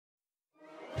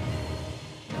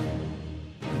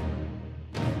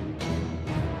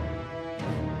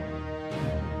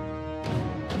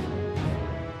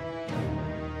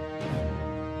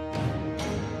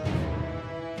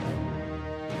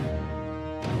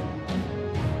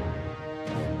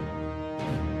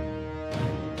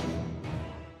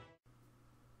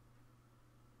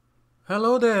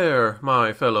Hello there,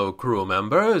 my fellow crew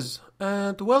members,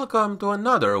 and welcome to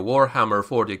another Warhammer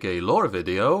 40k lore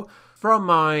video from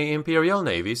my Imperial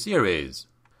Navy series.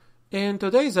 In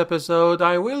today's episode,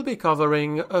 I will be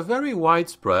covering a very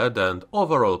widespread and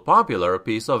overall popular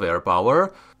piece of air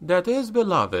power that is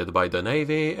beloved by the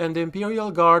Navy and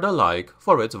Imperial Guard alike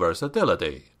for its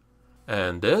versatility.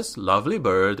 And this lovely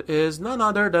bird is none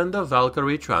other than the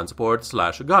Valkyrie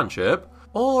transport/gunship,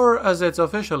 or as it's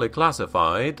officially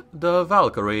classified, the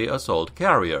Valkyrie Assault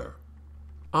Carrier.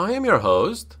 I am your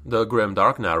host, the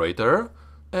grimdark narrator,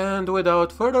 and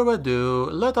without further ado,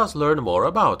 let us learn more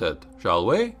about it, shall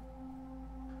we?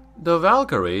 The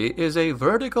Valkyrie is a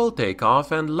vertical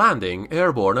takeoff and landing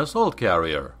airborne assault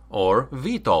carrier, or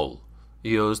VTOL,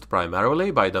 used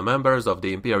primarily by the members of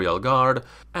the Imperial Guard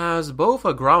as both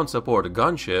a ground support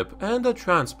gunship and a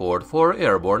transport for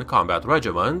airborne combat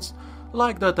regiments,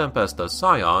 like the Tempestus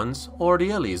Scions or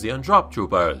the Elysian Drop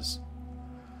Troopers.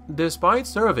 Despite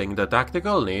serving the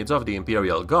tactical needs of the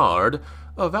Imperial Guard,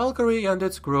 a Valkyrie and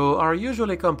its crew are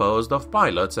usually composed of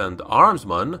pilots and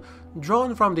armsmen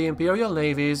drawn from the Imperial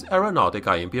Navy's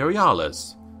Aeronautica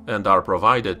Imperialis, and are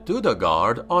provided to the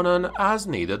Guard on an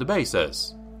as-needed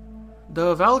basis.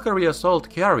 The Valkyrie Assault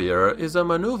Carrier is a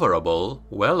maneuverable,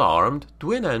 well-armed,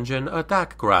 twin-engine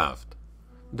attack craft.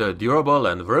 The durable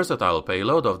and versatile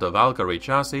payload of the Valkyrie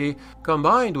chassis,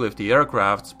 combined with the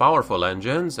aircraft's powerful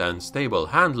engines and stable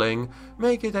handling,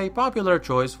 make it a popular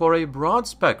choice for a broad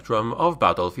spectrum of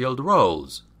battlefield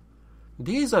roles.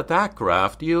 These attack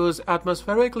craft use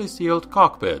atmospherically sealed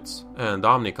cockpits and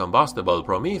omnicombustible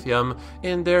promethium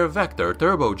in their vector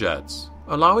turbojets,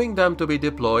 allowing them to be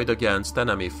deployed against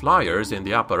enemy flyers in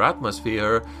the upper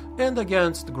atmosphere and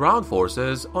against ground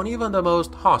forces on even the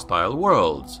most hostile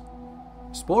worlds.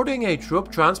 Sporting a troop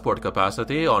transport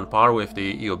capacity on par with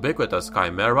the ubiquitous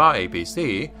Chimera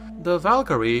APC, the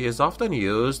Valkyrie is often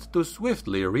used to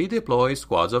swiftly redeploy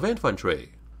squads of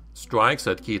infantry, strikes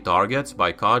at key targets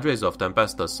by cadres of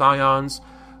Tempestus Scions,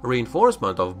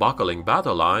 reinforcement of buckling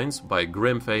battle lines by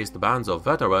grim-faced bands of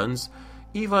veterans,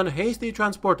 even hasty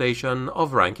transportation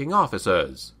of ranking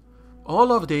officers.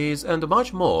 All of these and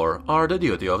much more are the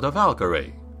duty of the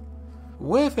Valkyrie.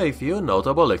 With a few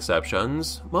notable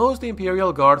exceptions, most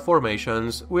Imperial Guard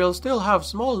formations will still have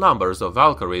small numbers of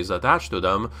Valkyries attached to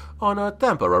them on a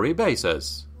temporary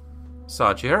basis.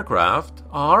 Such aircraft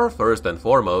are, first and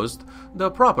foremost,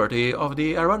 the property of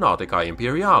the Aeronautica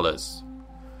Imperialis.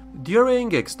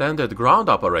 During extended ground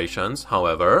operations,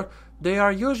 however, they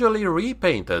are usually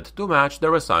repainted to match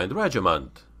their assigned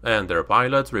regiment, and their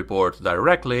pilots report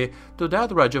directly to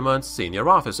that regiment's senior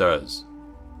officers.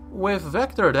 With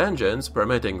vectored engines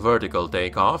permitting vertical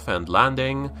takeoff and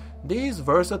landing, these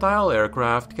versatile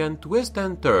aircraft can twist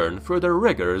and turn through the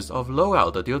rigors of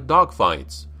low-altitude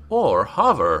dogfights, or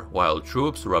hover while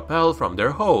troops rappel from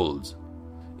their holds.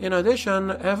 In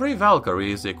addition, every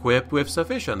Valkyrie is equipped with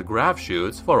sufficient grav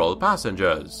chutes for all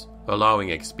passengers, allowing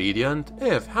expedient,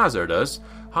 if hazardous,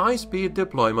 high-speed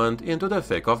deployment into the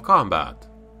thick of combat.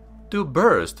 To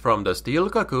burst from the steel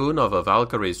cocoon of a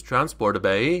Valkyrie's transport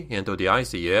bay into the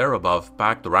icy air above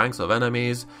packed ranks of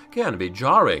enemies can be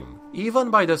jarring,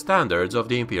 even by the standards of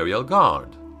the Imperial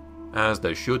Guard. As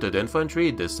the chuted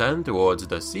infantry descend towards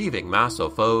the seething mass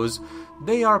of foes,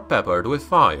 they are peppered with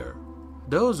fire.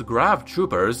 Those grav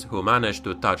troopers who manage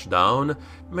to touch down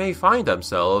may find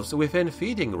themselves within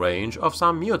feeding range of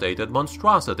some mutated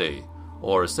monstrosity,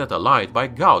 or set alight by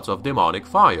gouts of demonic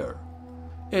fire.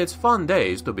 It's fun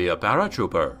days to be a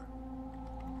paratrooper.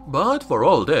 But for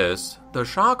all this, the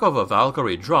shock of a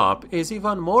Valkyrie drop is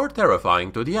even more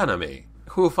terrifying to the enemy,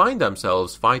 who find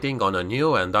themselves fighting on a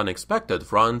new and unexpected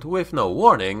front with no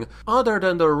warning other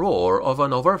than the roar of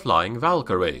an overflying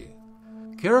Valkyrie.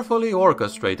 Carefully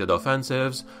orchestrated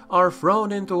offensives are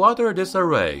thrown into utter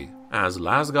disarray as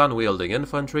lasgun-wielding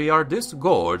infantry are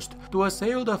disgorged to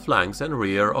assail the flanks and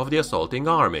rear of the assaulting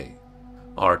army.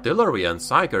 Artillery and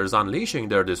psychers unleashing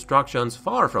their destructions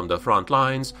far from the front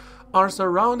lines are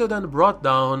surrounded and brought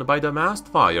down by the massed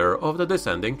fire of the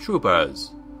descending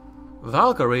troopers.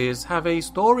 Valkyries have a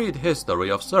storied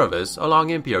history of service along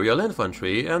Imperial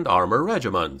infantry and armor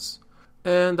regiments,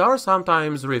 and are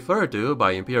sometimes referred to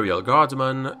by Imperial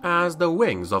Guardsmen as the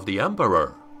wings of the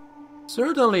Emperor.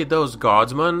 Certainly those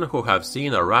Guardsmen who have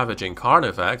seen a ravaging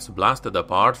Carnifex blasted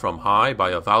apart from high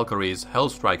by a Valkyrie's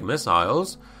Hellstrike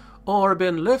missiles, or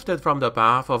been lifted from the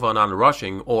path of an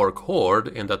onrushing orc horde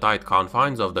in the tight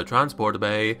confines of the transport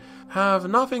bay, have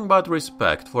nothing but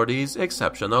respect for these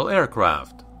exceptional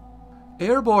aircraft.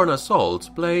 Airborne assaults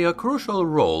play a crucial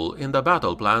role in the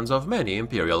battle plans of many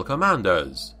Imperial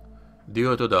commanders.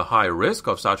 Due to the high risk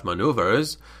of such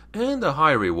maneuvers and the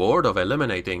high reward of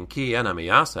eliminating key enemy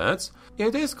assets,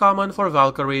 it is common for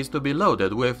Valkyries to be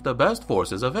loaded with the best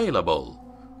forces available: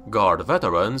 Guard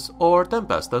veterans or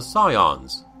Tempestus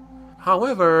Scions.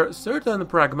 However, certain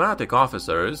pragmatic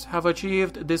officers have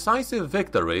achieved decisive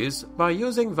victories by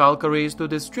using Valkyries to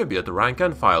distribute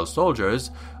rank-and-file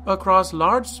soldiers across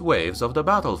large swathes of the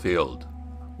battlefield.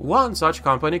 One such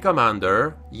company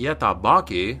commander, Yeta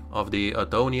Baki of the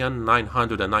Attonian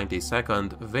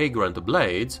 992nd Vagrant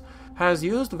Blades, has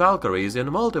used Valkyries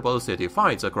in multiple city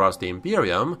fights across the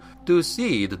Imperium to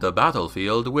seed the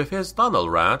battlefield with his tunnel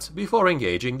rats before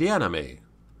engaging the enemy.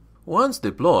 Once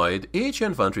deployed, each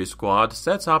infantry squad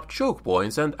sets up choke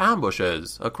points and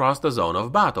ambushes across the zone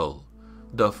of battle.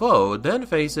 The foe then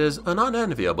faces an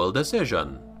unenviable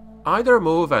decision: either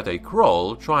move at a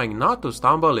crawl, trying not to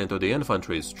stumble into the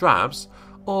infantry's traps,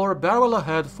 or barrel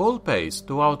ahead full pace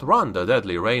to outrun the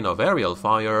deadly rain of aerial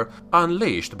fire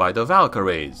unleashed by the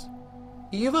Valkyries.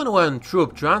 Even when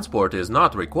troop transport is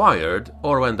not required,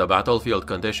 or when the battlefield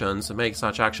conditions make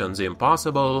such actions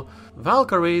impossible,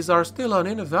 Valkyries are still an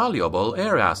invaluable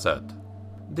air asset.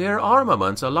 Their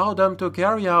armaments allow them to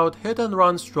carry out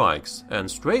hit-and-run strikes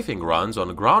and strafing runs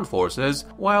on ground forces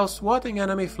while swatting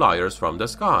enemy flyers from the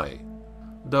sky.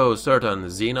 Though certain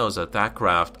Xenos attack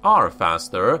craft are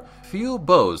faster, few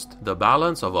boast the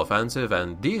balance of offensive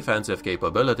and defensive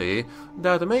capability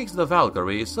that makes the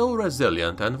Valkyrie so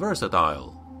resilient and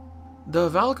versatile. The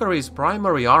Valkyrie's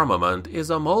primary armament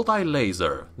is a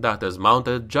multi-laser that is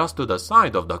mounted just to the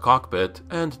side of the cockpit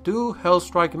and two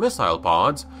Hellstrike missile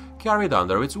pods carried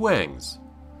under its wings.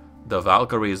 The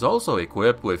Valkyrie is also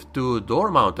equipped with two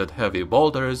door-mounted heavy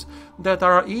bolters that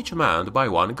are each manned by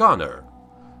one gunner.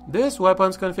 This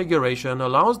weapon's configuration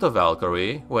allows the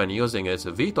Valkyrie, when using its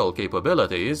VTOL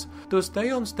capabilities, to stay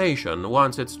on station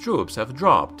once its troops have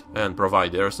dropped and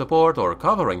provide air support or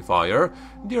covering fire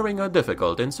during a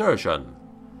difficult insertion.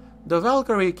 The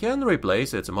Valkyrie can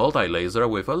replace its multi-laser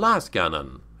with a las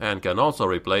cannon, and can also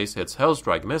replace its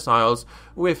Hellstrike missiles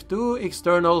with two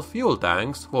external fuel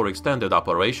tanks for extended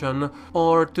operation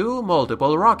or two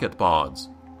multiple rocket pods.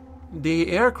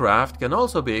 The aircraft can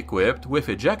also be equipped with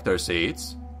ejector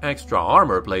seats, extra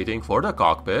armor plating for the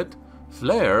cockpit,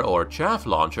 flare or chaff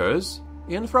launchers,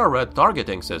 infrared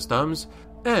targeting systems,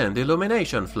 and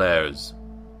illumination flares.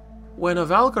 When a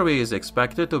Valkyrie is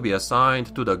expected to be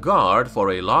assigned to the Guard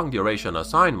for a long-duration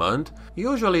assignment,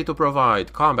 usually to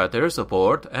provide combat air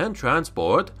support and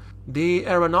transport, the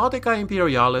Aeronautica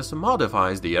Imperialis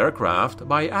modifies the aircraft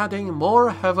by adding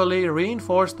more heavily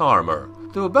reinforced armor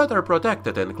to better protect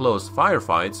it in close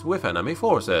firefights with enemy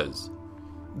forces.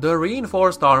 The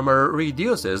reinforced armor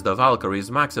reduces the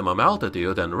Valkyrie's maximum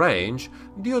altitude and range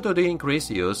due to the increased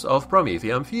use of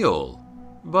Promethium fuel,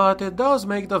 but it does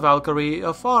make the Valkyrie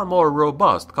a far more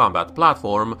robust combat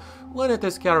platform when it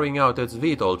is carrying out its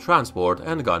VTOL transport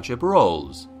and gunship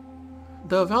roles.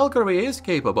 The Valkyrie is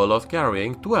capable of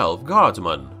carrying 12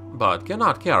 guardsmen, but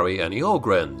cannot carry any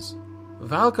Ogryns.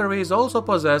 Valkyries also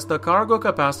possess the cargo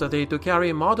capacity to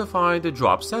carry modified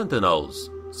drop sentinels,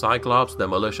 Cyclops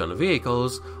demolition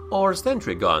vehicles, or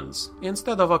sentry guns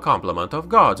instead of a complement of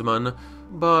guardsmen,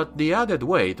 but the added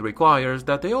weight requires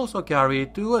that they also carry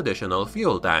two additional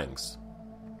fuel tanks.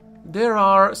 There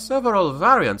are several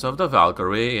variants of the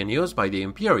Valkyrie in use by the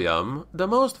Imperium, the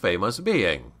most famous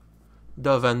being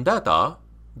the Vendetta,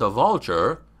 the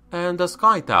Vulture, and the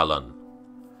Sky Talon.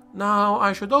 Now,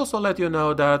 I should also let you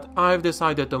know that I've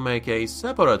decided to make a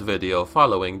separate video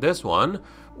following this one,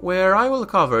 where I will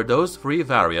cover those three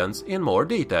variants in more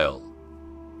detail.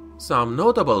 Some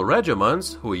notable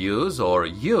regiments who use or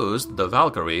used the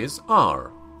Valkyries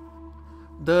are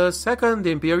the 2nd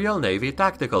Imperial Navy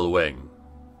Tactical Wing.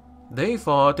 They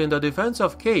fought in the defense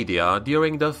of Cadia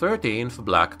during the 13th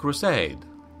Black Crusade.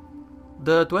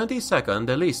 The 22nd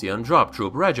Elysian Drop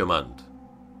Troop Regiment.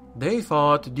 They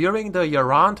fought during the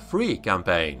Yarant Free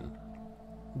campaign.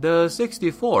 The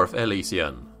 64th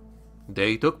Elysian.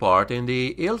 They took part in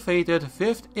the ill-fated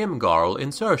 5th Imgarl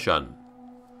insertion.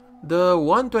 The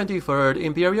 123rd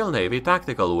Imperial Navy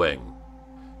Tactical Wing.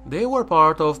 They were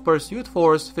part of Pursuit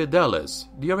Force Fidelis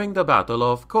during the Battle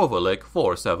of Kovalik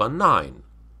 479.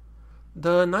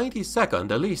 The 92nd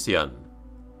Elysian.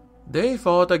 They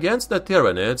fought against the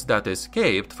Tyranids that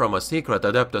escaped from a secret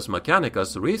Adeptus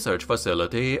Mechanicus research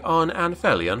facility on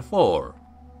Anphelion 4.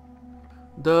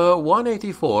 The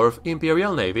 184th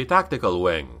Imperial Navy Tactical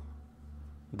Wing.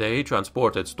 They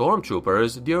transported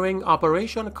stormtroopers during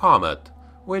Operation Comet,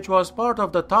 which was part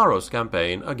of the Taros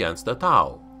campaign against the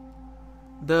Tau.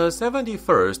 The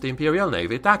 71st Imperial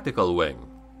Navy Tactical Wing.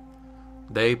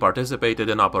 They participated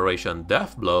in Operation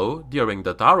Deathblow during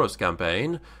the Taurus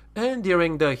campaign and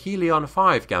during the Helion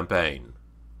 5 campaign.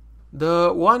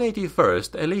 The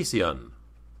 181st Elysian.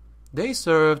 They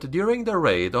served during the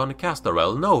raid on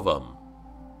Castorel Novum.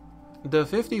 The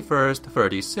 51st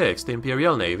 36th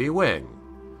Imperial Navy Wing.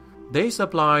 They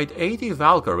supplied 80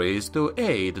 Valkyries to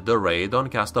aid the raid on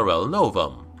Castorel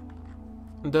Novum.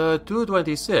 The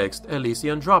 226th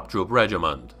Elysian Drop Troop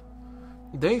Regiment.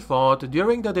 They fought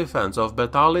during the defense of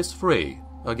Betalis Free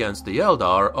against the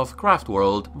Eldar of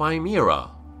Craftworld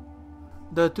Mimera.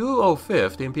 The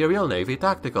 205th Imperial Navy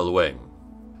Tactical Wing.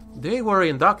 They were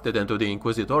inducted into the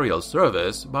Inquisitorial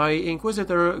service by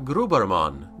Inquisitor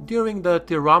Gruberman during the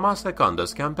Tirama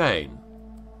Secundus campaign.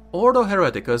 Ordo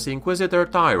Hereticus Inquisitor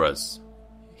Tyrus.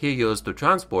 He used to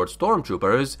transport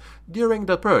stormtroopers during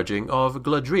the purging of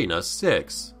Gladrinus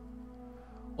VI.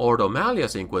 Ordo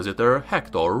Malleus Inquisitor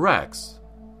Hector Rex.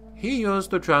 He used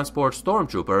to transport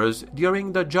stormtroopers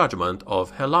during the judgment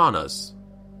of Helanus.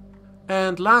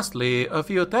 And lastly, a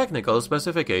few technical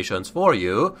specifications for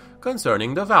you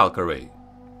concerning the Valkyrie.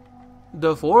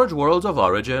 The Forge Worlds of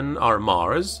Origin are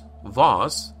Mars,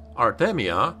 Voss,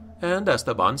 Artemia, and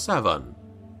Esteban 7.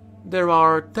 There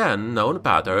are 10 known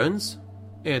patterns.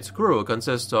 Its crew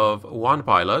consists of 1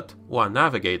 pilot, 1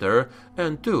 navigator,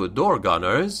 and 2 door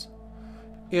gunners.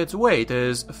 Its weight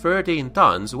is 13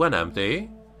 tons when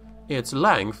empty. Its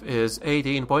length is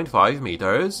 18.5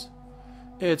 meters.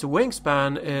 Its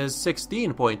wingspan is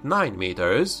 16.9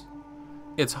 meters.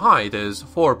 Its height is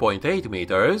 4.8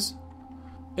 meters.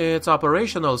 Its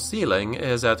operational ceiling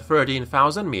is at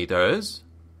 13,000 meters.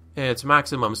 Its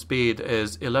maximum speed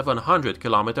is 1100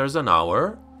 kilometers an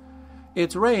hour.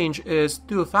 Its range is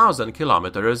 2000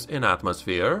 kilometers in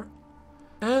atmosphere.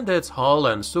 And its hull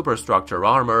and superstructure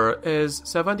armor is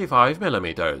 75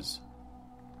 millimeters.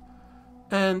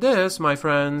 And this, my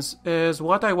friends, is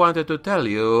what I wanted to tell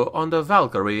you on the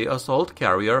Valkyrie assault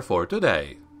carrier for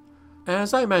today.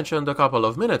 As I mentioned a couple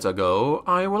of minutes ago,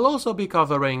 I will also be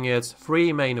covering its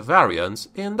 3 main variants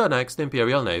in the next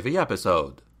Imperial Navy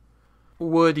episode.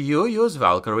 Would you use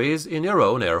Valkyries in your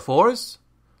own Air Force?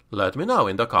 Let me know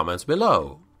in the comments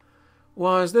below.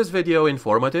 Was this video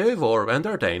informative or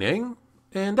entertaining?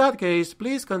 In that case,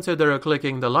 please consider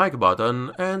clicking the like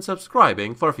button and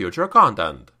subscribing for future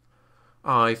content.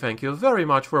 I thank you very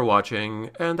much for watching,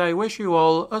 and I wish you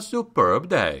all a superb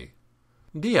day.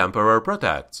 The Emperor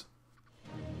protects.